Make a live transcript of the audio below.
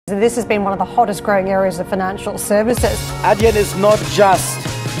This has been one of the hottest growing areas of financial services. Adyen is not just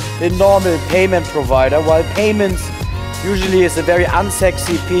a normal payment provider. While payments usually is a very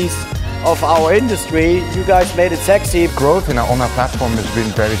unsexy piece of our industry, you guys made it sexy. Growth on our platform has been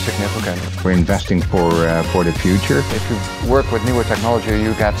very significant. We're investing for the future. If you work with newer technology,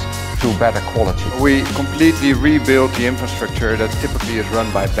 you get to better quality. We completely rebuilt the infrastructure that typically is run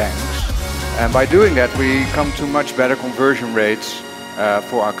by banks. And by doing that, we come to much better conversion rates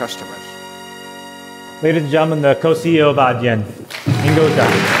for our customers. Ladies and gentlemen, the co-CEO of Adyen, Ingo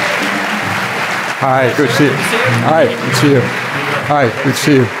Uytdehaage. Hi, good to see you. Hi, good to see you. Hi, good to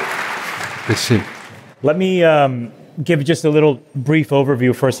see you. Good to see you. Let me give just a little brief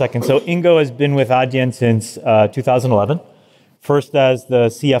overview for a second. So Ingo has been with Adyen since 2011, first as the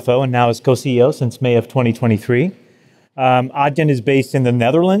CFO and now as co-CEO since May of 2023. Adyen is based in the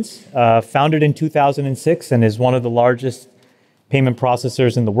Netherlands, founded in 2006 and is one of the largest payment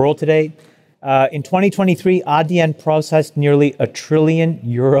processors in the world today. In 2023, Adyen processed nearly €1 trillion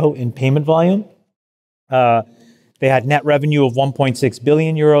in payment volume. They had net revenue of 1.6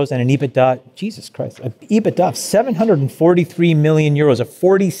 billion euros and an EBITDA, Jesus Christ, an EBITDA of 743 million euros, a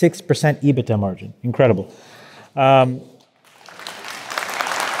 46% EBITDA margin. Incredible.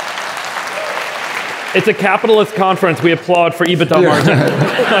 It's a capitalist conference. We applaud for EBITDA margin.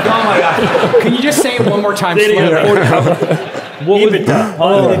 Oh my God. Can you just say it one more time? EBITDA.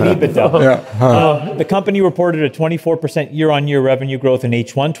 The company reported a 24% year-on-year revenue growth in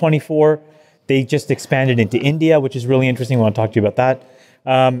H1 24. They just expanded into India, which is really interesting. I want to talk to you about that.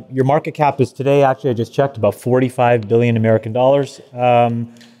 Your market cap is today, actually, I just checked, about 45 billion American dollars. So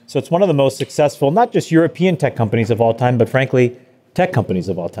it's one of the most successful, not just European tech companies of all time, but frankly, tech companies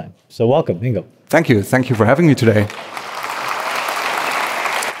of all time. So welcome, Ingo. Thank you. Thank you for having me today.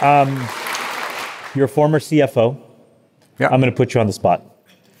 You're a former CFO. Yeah. I'm going to put you on the spot.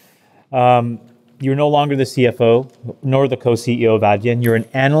 You're no longer the CFO, nor the co-CEO of Adyen. You're an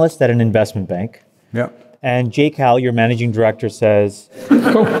analyst at an investment bank. Yeah. And Jake Howell, your managing director, says,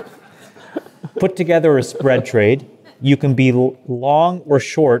 put together a spread trade. You can be long or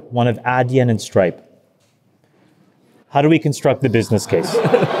short one of Adyen and Stripe. How do we construct the business case?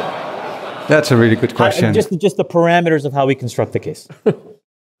 That's a really good question. Just the parameters of how we construct the case.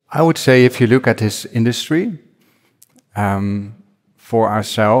 I would say if you look at this industry, for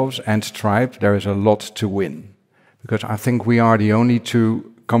ourselves and Stripe, there is a lot to win. Because I think we are the only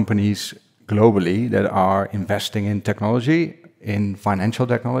two companies globally that are investing in technology, in financial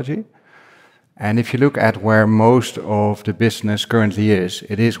technology. And if you look at where most of the business currently is,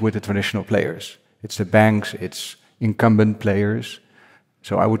 it is with the traditional players. It's the banks, it's incumbent players.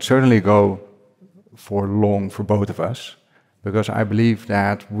 So I would certainly go for long for both of us, because I believe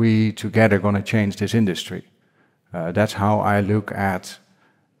that we together are going to change this industry. That's how I look at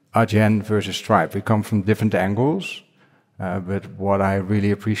Adyen versus Stripe. We come from different angles, but what I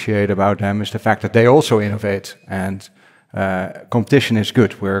really appreciate about them is the fact that they also innovate, and competition is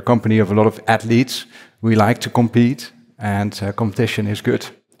good. We're a company of a lot of athletes. We like to compete, and competition is good.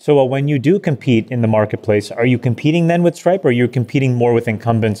 So when you do compete in the marketplace, are you competing then with Stripe, or are you competing more with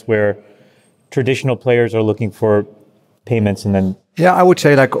incumbents where traditional players are looking for payments and then... Yeah, I would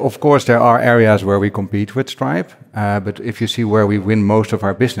say, like, of course, there are areas where we compete with Stripe, but if you see where we win most of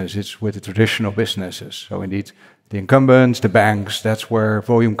our business, it's with the traditional businesses. So indeed, the incumbents, the banks, that's where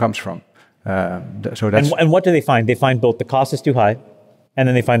volume comes from. So that's... And what do they find? They find both the cost is too high, and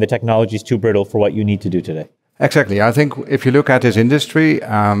then they find the technology is too brittle for what you need to do today. Exactly. I think if you look at this industry,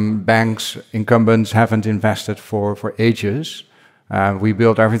 banks, incumbents haven't invested for ages. We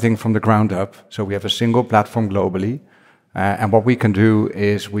built everything from the ground up. So we have a single platform globally. And what we can do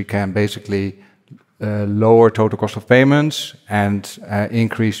is we can basically lower total cost of payments and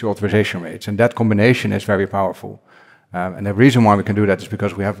increase the authorization rates. And that combination is very powerful. And the reason why we can do that is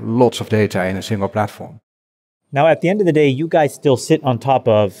because we have lots of data in a single platform. Now, at the end of the day, you guys still sit on top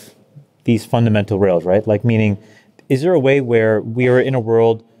of these fundamental rails, right? Like, meaning, is there a way where we are in a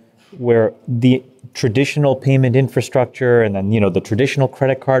world where the traditional payment infrastructure and then, the traditional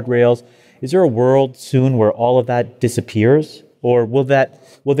credit card rails, is there a world soon where all of that disappears? Or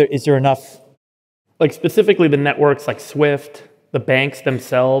is there enough? Like specifically the networks like Swift, the banks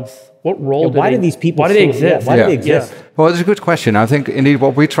themselves, what role why do these people why do they exist? Why do they exist? Yeah. Well, it's a good question. I think indeed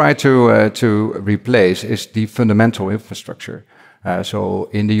what we try to replace is the fundamental infrastructure. So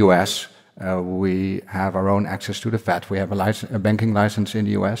in the US, we have our own access to the Fed. We have a banking license in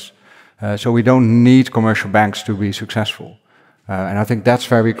the US. So we don't need commercial banks to be successful. And I think that's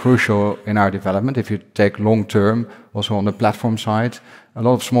very crucial in our development. If you take long term, also on the platform side, a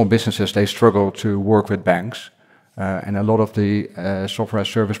lot of small businesses, they struggle to work with banks. And a lot of the software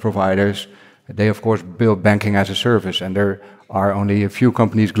service providers, they of course build banking as a service, and there are only a few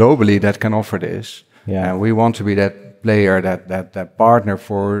companies globally that can offer this. And we want to be that player, that partner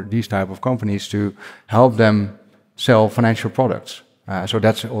for these type of companies to help them sell financial products. So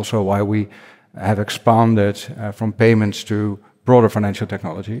that's also why we have expanded from payments to broader financial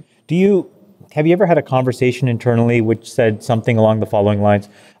technology. Have you ever had a conversation internally which said something along the following lines?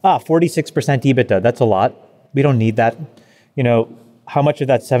 46% EBITDA, that's a lot. We don't need that. How much of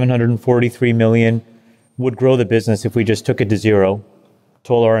that 743 million would grow the business if we just took it to zero,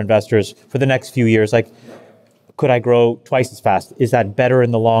 told our investors for the next few years, like, could I grow twice as fast? Is that better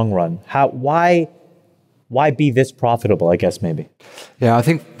in the long run? Why be this profitable, I guess, maybe? Yeah, I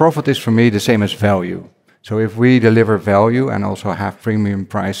think profit is for me the same as value. So if we deliver value and also have premium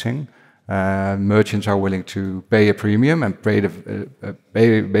pricing, merchants are willing to pay a premium and pay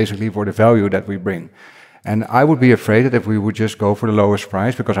basically for the value that we bring. And I would be afraid that if we would just go for the lowest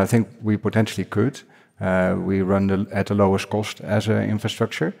price, because I think we potentially could, we run at the lowest cost as an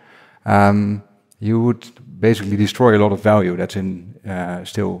infrastructure, you would basically destroy a lot of value that's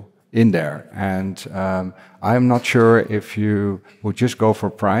still in there. And I'm not sure if you would just go for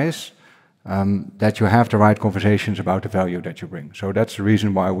price, that you have the right conversations about the value that you bring. So that's the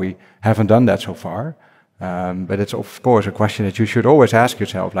reason why we haven't done that so far. But it's of course a question that you should always ask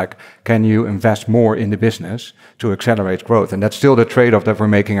yourself, like, can you invest more in the business to accelerate growth? And that's still the trade-off that we're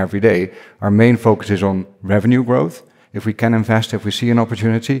making every day. Our main focus is on revenue growth. If we can invest, if we see an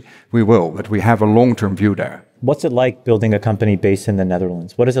opportunity, we will, but we have a long-term view there. What's it like building a company based in the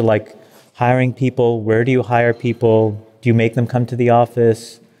Netherlands? What is it like hiring people? Where do you hire people? Do you make them come to the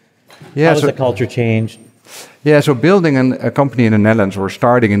office? How has the culture changed? Yeah, so building a company in the Netherlands, or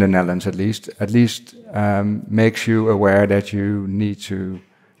starting in the Netherlands at least makes you aware that you need to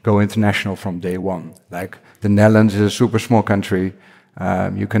go international from day one. Like, the Netherlands is a super small country.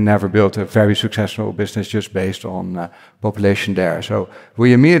 You can never build a very successful business just based on population there. So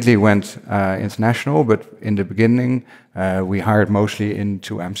we immediately went international, but in the beginning we hired mostly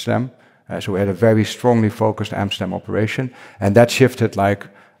into Amsterdam. So we had a very strongly focused Amsterdam operation, and that shifted like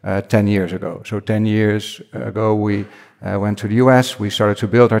 10 years ago. So 10 years ago we went to the US, we started to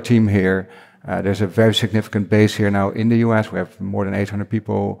build our team here. There's a very significant base here now in the US. We have more than 800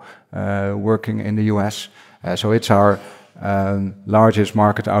 people working in the US. So it's our largest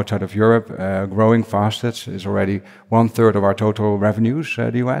market outside of Europe, growing fastest. It's already 1/3 of our total revenues,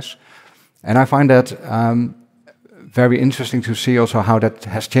 the US. And I find that very interesting to see also how that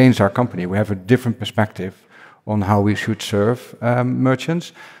has changed our company. We have a different perspective on how we should serve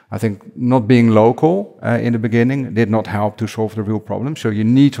merchants. I think not being local in the beginning did not help to solve the real problem. So you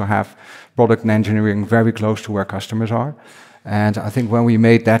need to have product and engineering very close to where customers are. And I think when we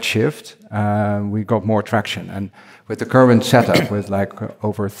made that shift, we got more traction. And with the current setup, with like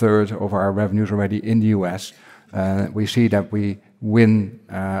over 1/3 of our revenues already in the US, we see that we win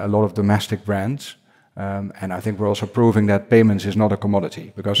a lot of domestic brands. And I think we're also proving that payments is not a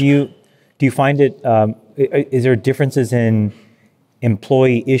commodity. Because do you find it, is there differences in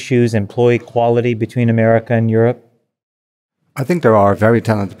employee issues, employee quality between America and Europe? I think there are very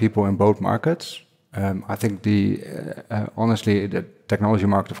talented people in both markets. I think honestly, the technology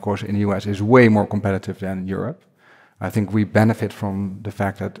market, of course, in the US is way more competitive than Europe. I think we benefit from the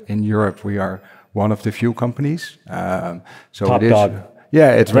fact that in Europe we are one of the few companies. So Top dog.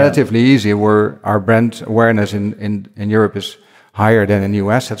 Yeah, it's relatively easy. Our brand awareness in Europe is higher than in the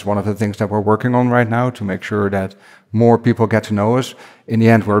US. That's one of the things that we're working on right now, to make sure that more people get to know us. In the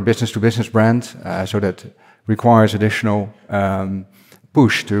end, we're a business-to-business brand, so that requires additional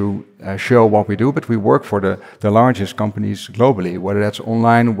push to show what we do. But we work for the largest companies globally, whether that's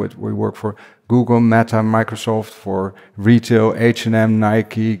online, we work for Google, Meta, Microsoft, for retail, H&M,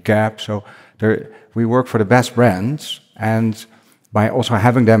 Nike, Gap. So we work for the best brands, and by also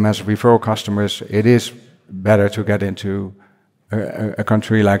having them as referral customers, it is better to get into a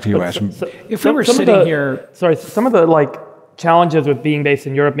country like the US. If we were sitting here... Sorry, some of the challenges with being based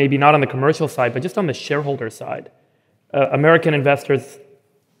in Europe, maybe not on the commercial side, but just on the shareholder side. American investors,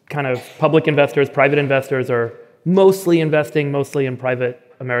 kind of public investors, private investors are mostly investing in private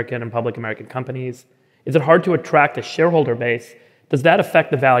American and public American companies. Is it hard to attract a shareholder base? Does that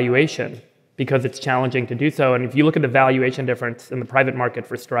affect the valuation? Because it's challenging to do so. And if you look at the valuation difference in the private market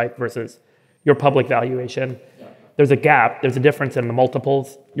for Stripe versus your public valuation, there's a gap. There's a difference in the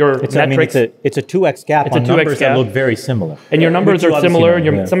multiples. Metrics. It's a 2x gap on numbers that look very similar. And your numbers are similar.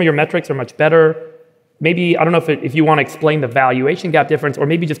 Some of your metrics are much better. maybe, I don't know if you want to explain the valuation gap difference, or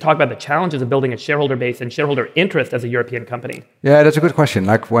maybe just talk about the challenges of building a shareholder base and shareholder interest as a European company. Yeah, that's a good question.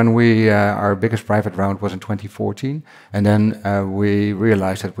 Like when our biggest private round was in 2014, and then we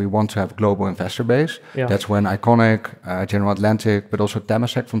realized that we want to have a global investor base. Yeah. That's when Iconic, General Atlantic, but also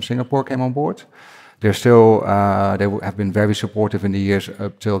Temasek from Singapore came on board. They're still, they have been very supportive in the years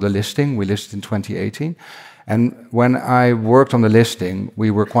up till the listing. We listed in 2018. And when I worked on the listing, we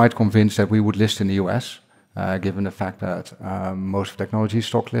were quite convinced that we would list in the US, given the fact that most of technology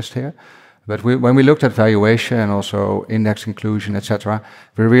stock list here. But when we looked at valuation and also index inclusion, etc.,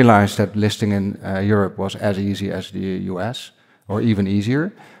 we realized that listing in Europe was as easy as the US, or even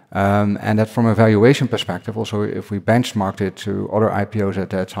easier. And that from a valuation perspective, also if we benchmarked it to other IPOs at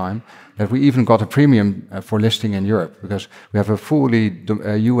that time, that we even got a premium for listing in Europe, because we have a fully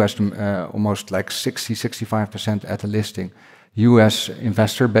US, almost like 60-65% at the listing, US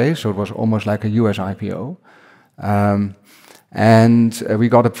investor base, so it was almost like a US IPO. And we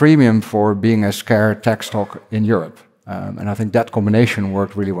got a premium for being a scarce tech stock in Europe. And I think that combination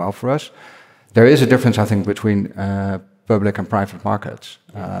worked really well for us. There is a difference, I think, between public and private markets.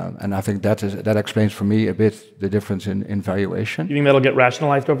 And I think that explains for me a bit the difference in valuation. You think that'll get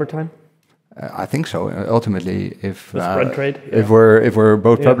rationalized over time? I think so. Ultimately, if spread trade, if we're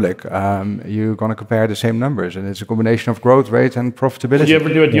both public, you're going to compare the same numbers, and it's a combination of growth rate and profitability. Would you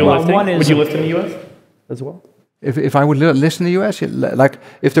ever do a dual listing? Would you list in the US as well? If I would list in the US, like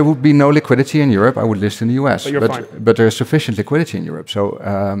if there would be no liquidity in Europe, I would list in the US. But there is sufficient liquidity in Europe. So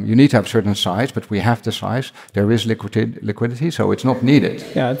you need to have certain size, but we have the size. There is liquidity, so it's not needed.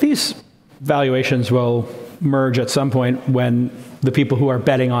 Yeah, these valuations will merge at some point when the people who are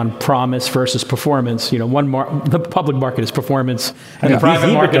betting on promise versus performance, the public market is performance and the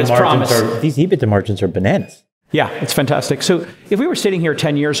private market is promise. These EBITDA margins are bananas. Yeah, it's fantastic. So if we were sitting here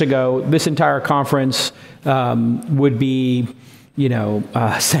 10 years ago, this entire conference would be,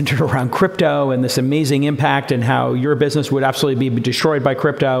 centered around crypto and this amazing impact and how your business would absolutely be destroyed by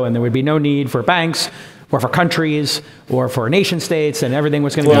crypto, and there would be no need for banks or for countries or for nation states, and everything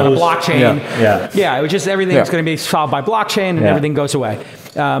was going to be on a blockchain. Yeah, it was just everything was going to be solved by blockchain, and everything goes away.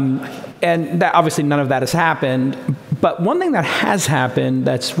 And that, obviously none of that has happened. But one thing that has happened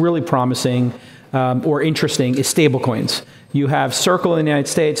that's really promising or interesting is stablecoins. You have Circle in the United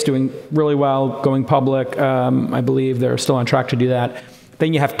States doing really well, going public. I believe they're still on track to do that.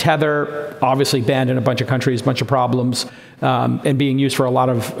 Then you have Tether, obviously banned in a bunch of countries, bunch of problems, and being used for a lot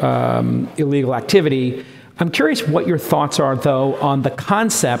of illegal activity. I'm curious what your thoughts are, though, on the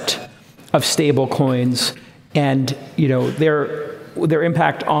concept of stablecoins and their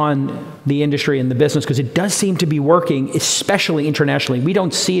impact on the industry and the business, because it does seem to be working, especially internationally. We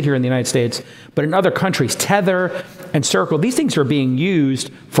don't see it here in the United States, but in other countries, Tether and Circle, these things are being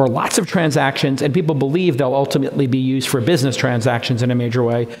used for lots of transactions, and people believe they'll ultimately be used for business transactions in a major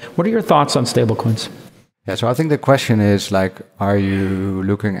way. What are your thoughts on stablecoins? Yeah, so I think the question is, are you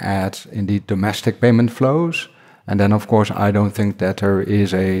looking at indeed domestic payment flows? And then, of course, I don't think that there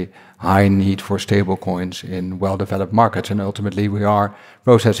is a high need for stablecoins in well-developed markets. And ultimately, we are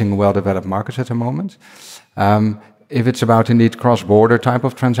processing well-developed markets at the moment. If it's about indeed cross-border type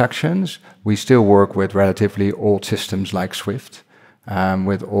of transactions, we still work with relatively old systems like SWIFT,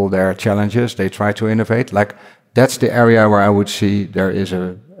 with all their challenges. They try to innovate. That's the area where I would see there is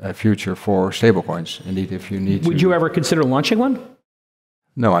a future for stablecoins. Indeed, if you need Would you ever consider launching one?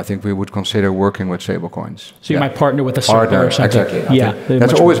 No, I think we would consider working with stablecoins. So you might partner with a partner or something. Exactly. Yeah,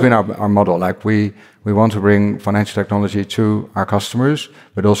 that's always been our model. We want to bring financial technology to our customers,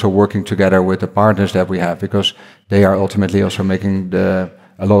 but also working together with the partners that we have, because they are ultimately also making a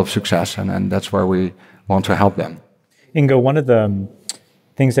lot of success, and that's where we want to help them. Ingo, one of the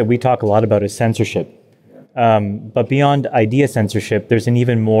things that we talk a lot about is censorship. But beyond idea censorship, there's an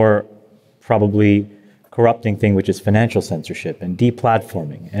even more probably corrupting thing, which is financial censorship and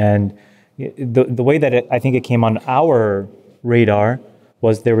deplatforming. And the way that I think it came on our radar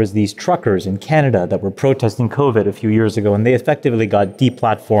was there was these truckers in Canada that were protesting COVID a few years ago, and they effectively got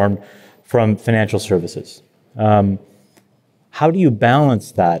deplatformed from financial services. How do you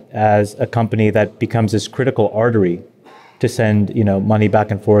balance that as a company that becomes this critical artery to send money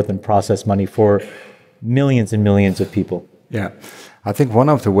back and forth and process money for millions and millions of people? Yeah. I think one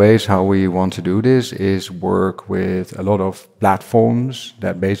of the ways how we want to do this is work with a lot of platforms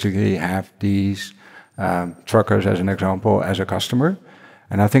that basically have these truckers, as an example, as a customer.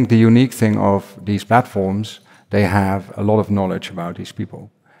 And I think the unique thing of these platforms, they have a lot of knowledge about these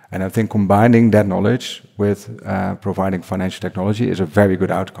people. And I think combining that knowledge with providing financial technology is a very good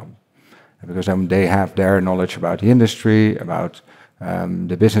outcome. Because they have their knowledge about the industry, about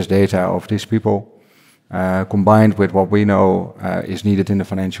the business data of these people. combined with what we know is needed in the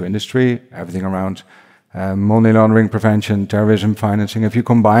financial industry, everything around money laundering prevention, terrorism financing. If you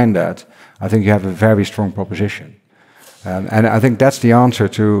combine that, I think you have a very strong proposition. And I think that's the answer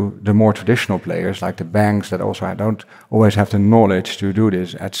to the more traditional players, like the banks that also don't always have the knowledge to do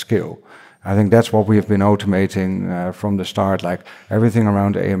this at scale. I think that's what we've been automating from the start, like everything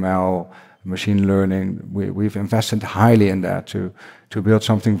around AML, machine learning. We've invested highly in that to build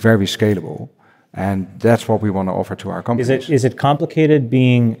something very scalable. And that's what we want to offer to our companies. Is it complicated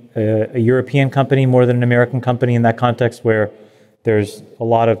being a European company more than an American company in that context, where there's a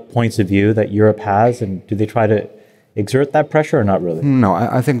lot of points of view that Europe has, and do they try to exert that pressure or not really? No,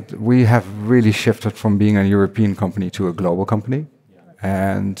 I think we have really shifted from being a European company to a global company.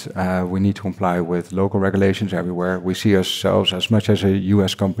 And we need to comply with local regulations everywhere. We see ourselves as much as a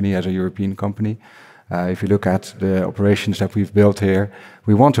US company, as a European company. If you look at the operations that we've built here,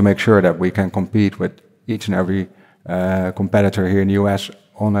 we want to make sure that we can compete with each and every competitor here in the US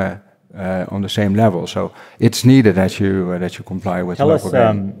on the same level. So it's needed that you comply with local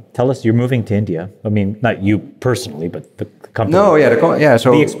regulations. Tell us, you're moving to India. I mean, not you personally, but the company. No, yeah,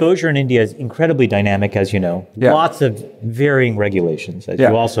 so the exposure in India is incredibly dynamic, as you know. Yeah. Lots of varying regulations that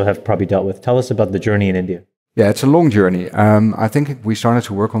you also have probably dealt with. Tell us about the journey in India. Yeah, it's a long journey. I think we started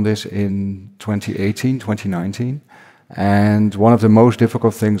to work on this in 2018, 2019. And one of the most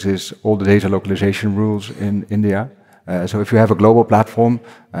difficult things is all the data localization rules in India. So if you have a global platform,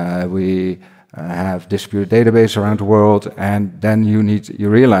 we have distributed database around the world, and then you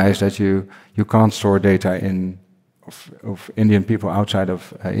realize that you can't store data of Indian people outside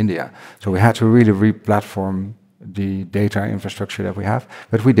of India. So we had to really re-platform the data infrastructure that we have.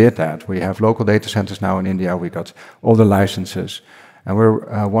 But we did that. We have local data centers now in India. We got all the licenses. And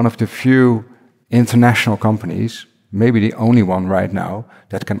we're one of the few international companies, maybe the only one right now,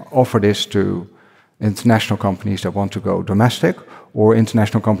 that can offer this to international companies that want to go domestic or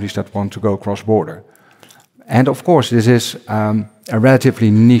international companies that want to go cross-border. And of course, this is a relatively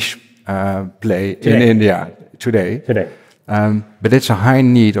niche play in India today. But it's a high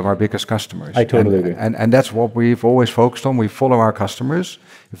need of our biggest customers. I totally agree. And that's what we've always focused on. We follow our customers.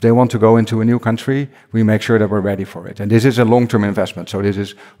 If they want to go into a new country, we make sure that we're ready for it. And this is a long-term investment. So this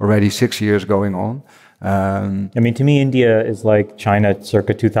is already 6 years going on. I mean, to me, India is like China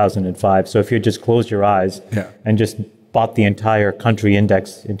circa 2005. So if you just closed your eyes and just bought the entire country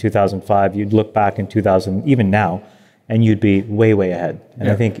index in 2005, you'd look back in 2000, even now, and you'd be way, way ahead. And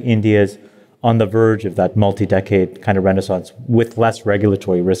I think India's on the verge of that multi-decade kind of renaissance with less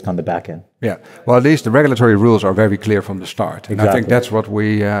regulatory risk on the back end. Yeah, well, at least the regulatory rules are very clear from the start. And I think that's what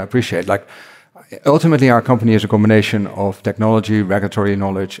we appreciate. Like, ultimately, our company is a combination of technology, regulatory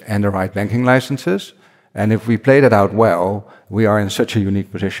knowledge, and the right banking licenses. And if we play that out well, we are in such a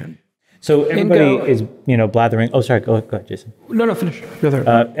unique position. So everybody is, blathering. Oh, sorry. Go ahead, Jason. No, finish.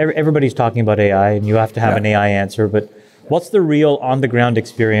 Everybody's talking about AI, and you have to have an AI answer. But what's the real on-the-ground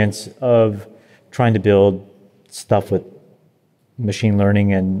experience of trying to build stuff with machine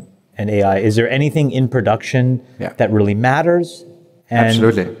learning and AI? Is there anything in production that really matters? And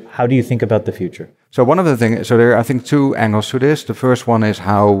absolutely. How do you think about the future? So one of the things, so there are, I think, two angles to this. The first one is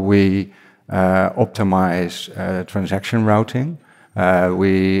how we optimize transaction routing.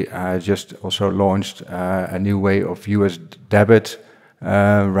 We just also launched a new way of US debit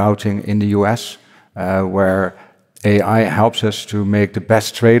routing in the US, where AI helps us to make the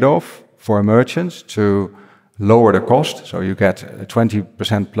best trade-off for merchants to lower the cost. So you get a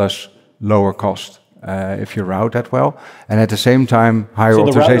 20% plus lower cost if you route that well, and at the same time, higher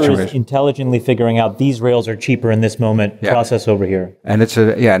authorization rates. So the router rate. is intelligently figuring out these rails are cheaper in this moment, process over here. And it's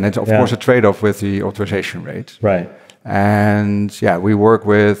of course a trade-off with the authorization rate. Right. And we work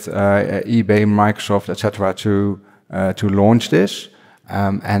with eBay, Microsoft, etc. to launch this,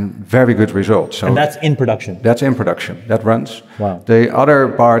 and very good results. So and that's in production. That's in production. That runs. Wow. The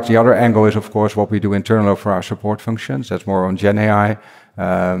other angle is, of course, what we do internally for our support functions. That's more on Gen AI.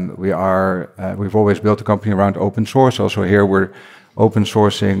 We've always built a company around open source. Also here we're open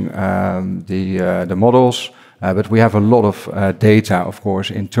sourcing the models, but we have a lot of data, of course,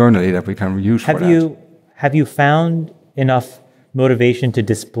 internally that we can use for that. Have you found enough motivation to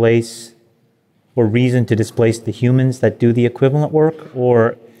displace or reason to displace the humans that do the equivalent work,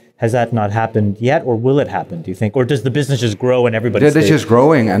 or has that not happened yet, or will it happen, do you think? Or does the business just grow and everybody stays? It's just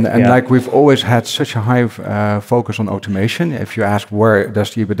growing, and like we've always had such a high focus on automation. If you ask where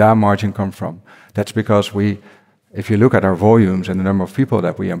does the EBITDA margin come from, that's because if you look at our volumes and the number of people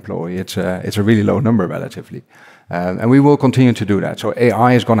that we employ, it's a really low number relatively. And we will continue to do that. So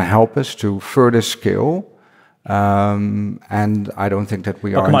AI is going to help us to further scale And I don't think that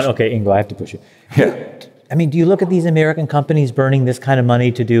we are. Come on, okay, Ingo, I have to push you. Yeah. I mean, do you look at these American companies burning this kind of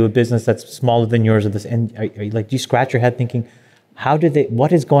money to do a business that's smaller than yours, and are you like, do you scratch your head thinking,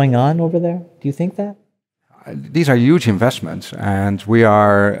 what is going on over there? Do you think that? These are huge investments, and we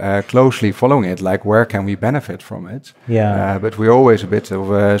are closely following it. Like, where can we benefit from it? Yeah. But we're always a bit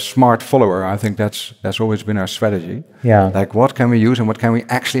of a smart follower. I think that's always been our strategy. Yeah. Like, what can we use and what can we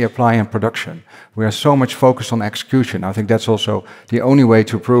actually apply in production? We are so much focused on execution. I think that's also the only way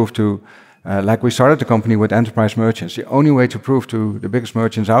to prove to, like we started the company with enterprise merchants. The only way to prove to the biggest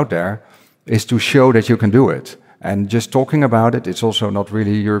merchants out there is to show that you can do it. And just talking about it, it's also not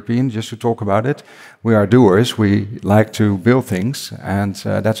really European, just to talk about it. We are doers, we like to build things, and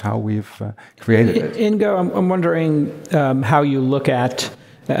that's how we've created it. Ingo, I'm wondering how you look at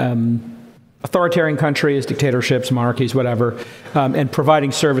authoritarian countries, dictatorships, monarchies, whatever, and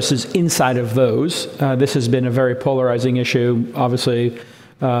providing services inside of those. This has been a very polarizing issue. Obviously,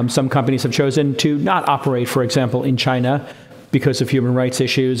 some companies have chosen to not operate, for example, in China, because of human rights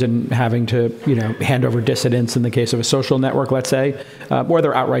issues and having to, hand over dissidents in the case of a social network, let's say, or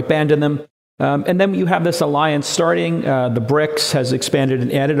they're outright banned in them. And then you have this alliance starting. The BRICS has expanded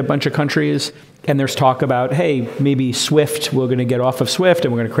and added a bunch of countries. And there's talk about, hey, maybe SWIFT, we're going to get off of SWIFT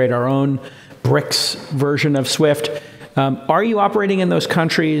and we're going to create our own BRICS version of SWIFT. Are you operating in those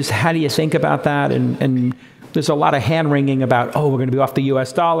countries? How do you think about that? And there's a lot of hand-wringing about, we're going to be off the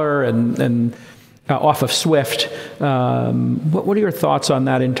US dollar and off of SWIFT. What are your thoughts on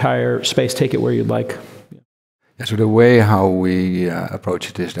that entire space? Take it where you'd like. Yeah, so the way how we approach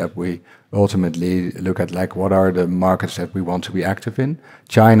it is that we ultimately look at what are the markets that we want to be active in.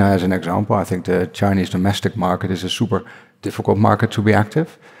 China as an example, I think the Chinese domestic market is a super difficult market to be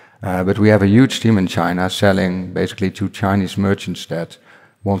active. But we have a huge team in China selling basically to Chinese merchants that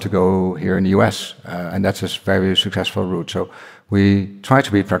want to go here in the US. And that's a very successful route. So we try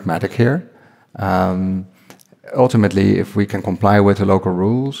to be pragmatic here. Ultimately, if we can comply with the local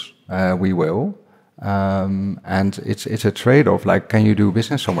rules, we will. And it's a trade-off, can you do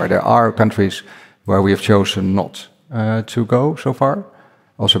business somewhere? There are countries where we have chosen not to go so far,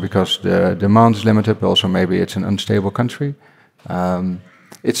 also because the demand is limited, but also maybe it's an unstable country.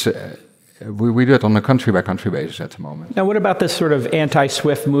 We do it on a country-by-country basis at the moment. Now, what about this sort of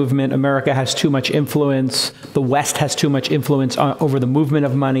anti-SWIFT movement? America has too much influence. The West has too much influence over the movement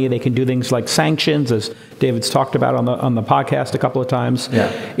of money. They can do things like sanctions, as David's talked about on the podcast a couple of times.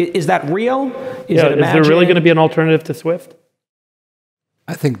 Yeah. Is that real? Is there really going to be an alternative to SWIFT?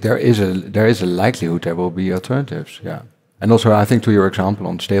 I think there is a likelihood there will be alternatives, yeah. And also, I think to your example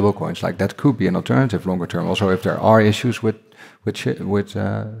on stablecoins, that could be an alternative longer term. Also, if there are issues with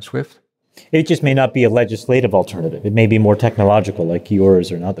SWIFT. It just may not be a legislative alternative. It may be more technological, like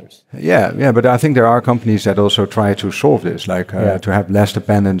yours and others. Yeah, but I think there are companies that also try to solve this, to have less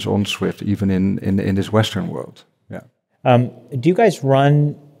dependence on SWIFT, even in this Western world. Yeah. Do you guys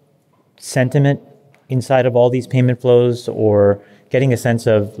run sentiment inside of all these payment flows, or getting a sense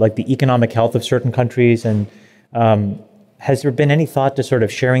of the economic health of certain countries? And has there been any thought to sort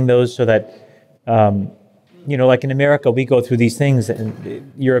of sharing those so that, in America, we go through these things,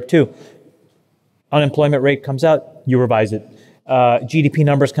 and Europe too. Unemployment rate comes out, you revise it. GDP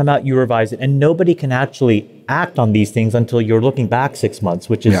numbers come out, you revise it. And nobody can actually act on these things until you're looking back 6 months,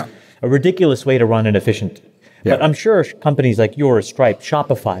 which is a ridiculous way to run an efficient. Yeah. But I'm sure companies like yours, Stripe,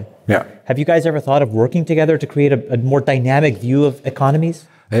 Shopify, have you guys ever thought of working together to create a more dynamic view of economies?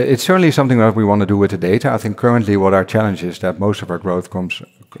 It's certainly something that we want to do with the data. I think currently what our challenge is that most of our growth comes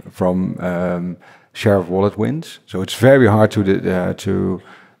from share of wallet wins. So it's very hard to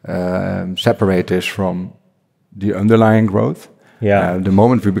separate this from the underlying growth. Yeah. The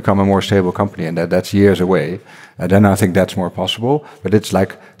moment we become a more stable company, and that's years away, then I think that's more possible. But it's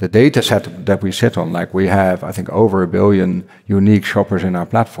the data set that we sit on. We have, I think, over 1 billion unique shoppers in our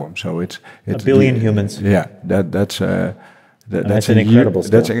platform. So it's 1 billion humans. Yeah, that's an incredible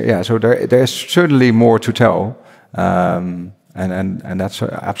scale. So there's certainly more to tell, and that's an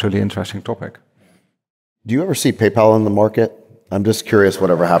absolutely interesting topic. Do you ever see PayPal in the market? I'm just curious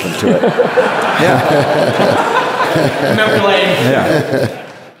whatever happens to it. Yeah.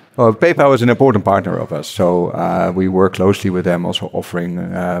 Well, PayPal is an important partner of us, so we work closely with them, also offering,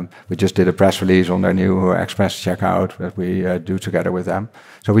 we just did a press release on their new express checkout that we do together with them.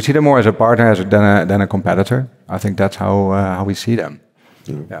 So we see them more as a partner than a competitor. I think that's how we see them.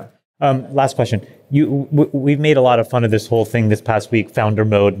 Yeah. Last question. We've made a lot of fun of this whole thing this past week, founder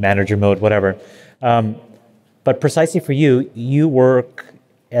mode, manager mode, whatever. But precisely for you, you work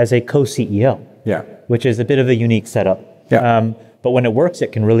as a co-CEO, which is a bit of a unique setup. Yeah. But when it works,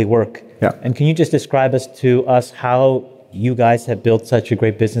 it can really work. Yeah. And can you just describe to us how you guys have built such a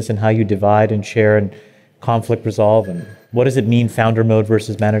great business and how you divide and share and conflict resolve, and what does it mean, founder mode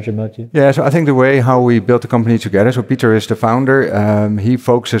versus manager mode to you? Yeah, so I think the way how we built the company together, so Peter is the founder, he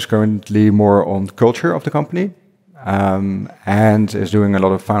focuses currently more on culture of the company, and is doing a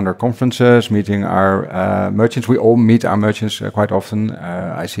lot of founder conferences, meeting our merchants. We all meet our merchants quite often.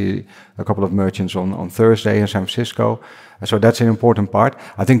 I see a couple of merchants on Thursday in San Francisco. So that's an important part.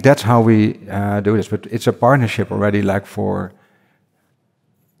 I think that's how we do this, but it's a partnership already like for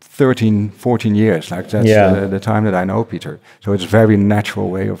 13, 14 years. Like that's the time that I know Peter. So it's a very natural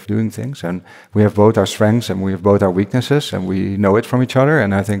way of doing things. And we have both our strengths and we have both our weaknesses, and we know it from each other.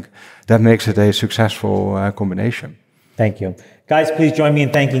 And I think that makes it a successful combination. Thank you. Guys, please join me in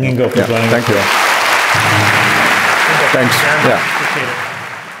thanking Ingo for joining us. Thank you. Thanks. Yeah. Appreciate it.